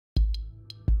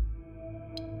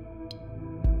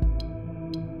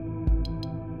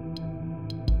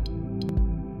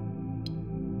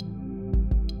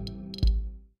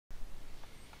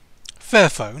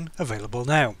Fairphone available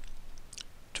now.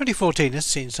 2014 has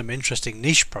seen some interesting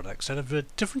niche products that have a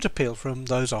different appeal from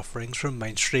those offerings from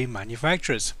mainstream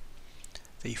manufacturers.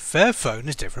 The Fairphone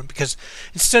is different because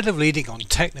instead of leading on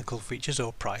technical features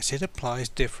or price, it applies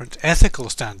different ethical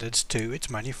standards to its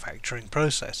manufacturing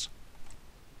process.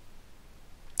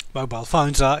 Mobile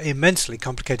phones are immensely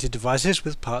complicated devices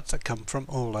with parts that come from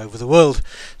all over the world.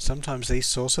 Sometimes the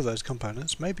source of those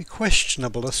components may be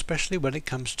questionable, especially when it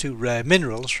comes to rare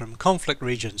minerals from conflict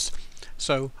regions.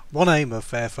 So one aim of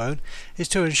Fairphone is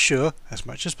to ensure, as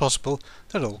much as possible,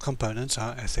 that all components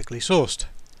are ethically sourced.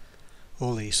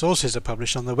 All the sources are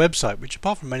published on the website, which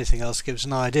apart from anything else gives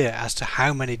an idea as to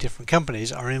how many different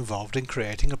companies are involved in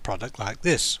creating a product like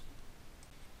this.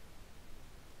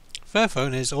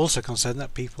 Fairphone is also concerned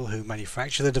that people who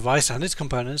manufacture the device and its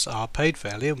components are paid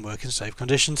fairly and work in safe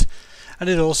conditions, and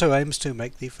it also aims to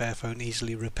make the Fairphone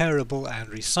easily repairable and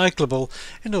recyclable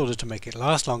in order to make it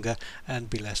last longer and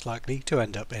be less likely to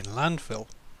end up in landfill.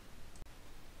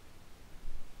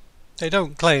 They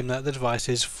don't claim that the device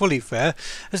is fully fair,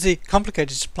 as the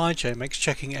complicated supply chain makes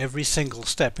checking every single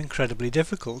step incredibly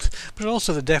difficult, but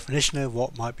also the definition of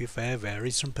what might be fair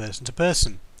varies from person to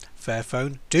person.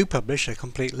 Fairphone do publish a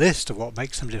complete list of what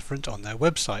makes them different on their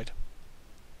website.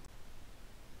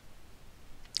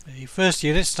 The first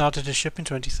unit started to ship in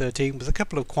 2013 with a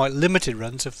couple of quite limited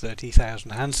runs of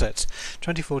 30,000 handsets.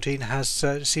 2014 has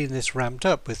seen this ramped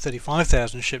up with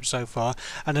 35,000 shipped so far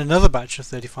and another batch of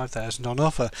 35,000 on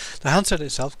offer. The handset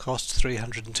itself costs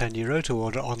 €310 to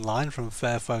order online from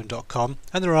fairphone.com,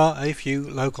 and there are a few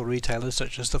local retailers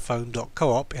such as the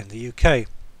Phone.coop in the UK.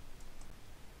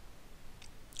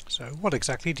 So what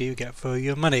exactly do you get for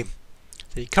your money?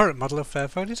 The current model of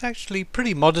Fairphone is actually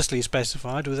pretty modestly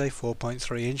specified with a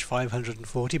 4.3-inch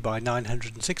 540 by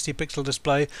 960 pixel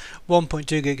display,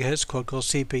 1.2 GHz quad-core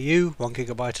CPU, 1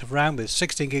 GB of RAM with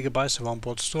 16 GB of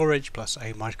onboard storage plus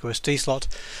a microSD slot,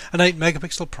 an 8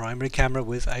 megapixel primary camera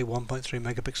with a 1.3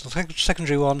 megapixel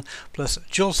secondary one, plus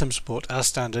dual SIM support as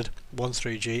standard, one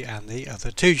 3G and the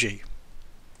other 2G.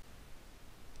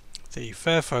 The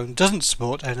Fairphone doesn't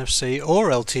support NFC or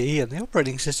LTE, and the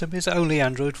operating system is only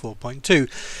Android 4.2,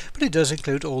 but it does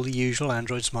include all the usual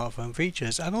Android smartphone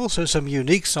features and also some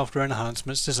unique software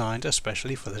enhancements designed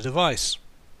especially for the device.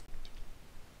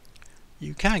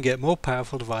 You can get more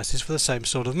powerful devices for the same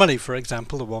sort of money, for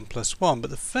example the OnePlus One, but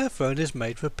the Fairphone is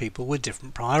made for people with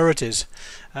different priorities.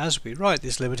 As we write,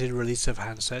 this limited release of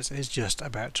handsets is just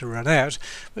about to run out,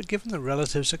 but given the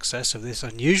relative success of this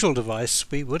unusual device,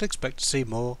 we would expect to see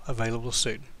more available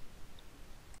soon.